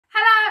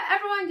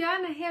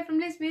everyone, Joanna here from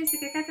Liz Music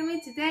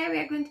Academy. Today we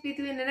are going to be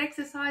doing an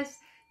exercise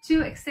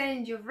to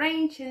extend your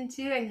range and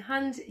to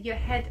enhance your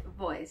head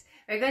voice.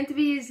 We're going to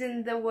be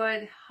using the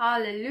word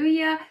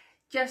hallelujah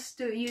just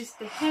to use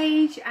the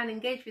H and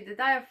engage with the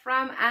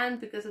diaphragm, and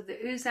because of the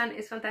U sound,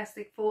 it's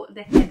fantastic for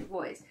the head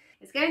voice.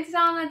 It's going to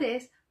sound like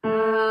this.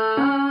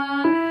 Hallelujah.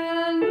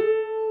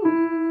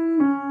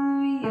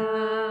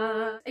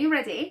 Are you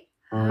ready?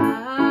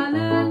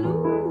 Hallelujah.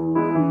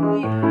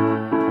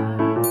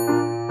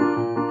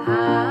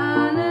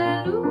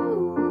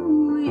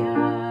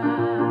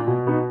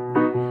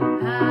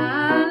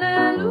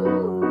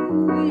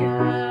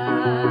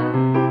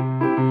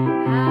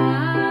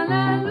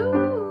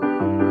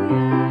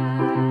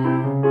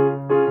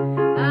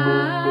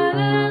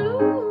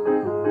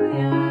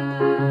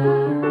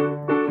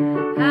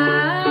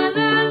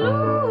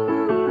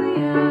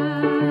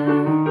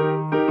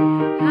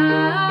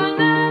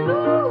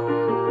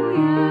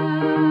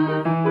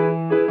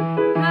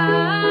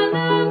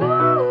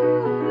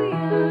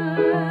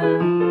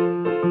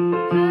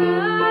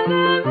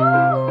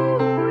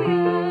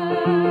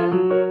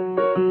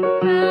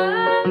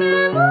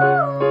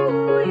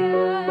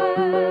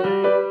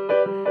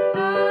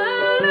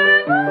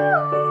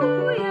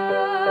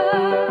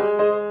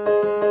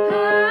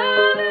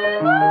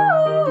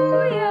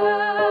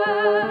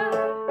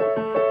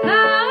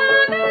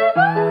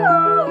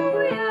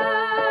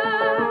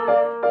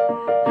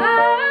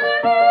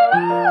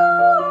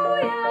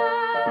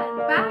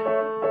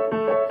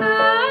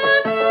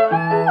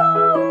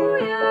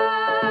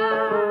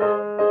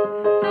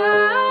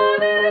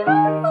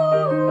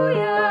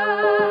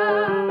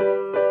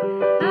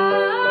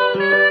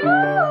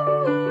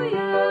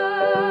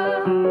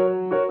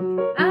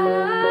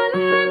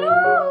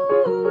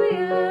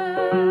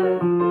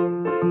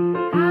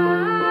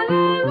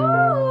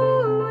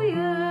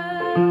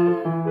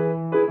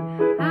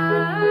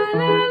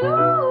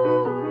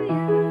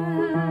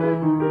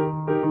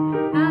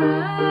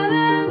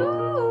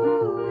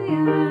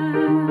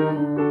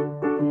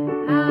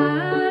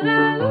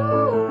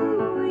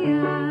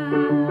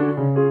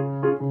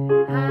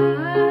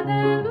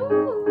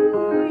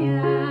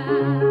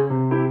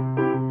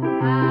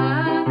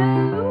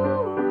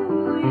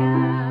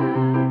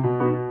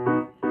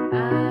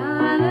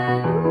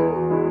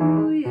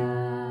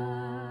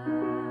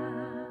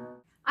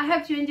 I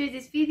hope you enjoyed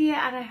this video,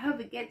 and I hope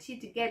it gets you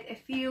to get a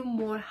few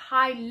more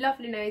high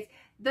lovely notes,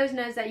 those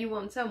notes that you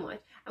want so much.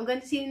 I'm going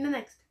to see you in the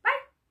next. Bye!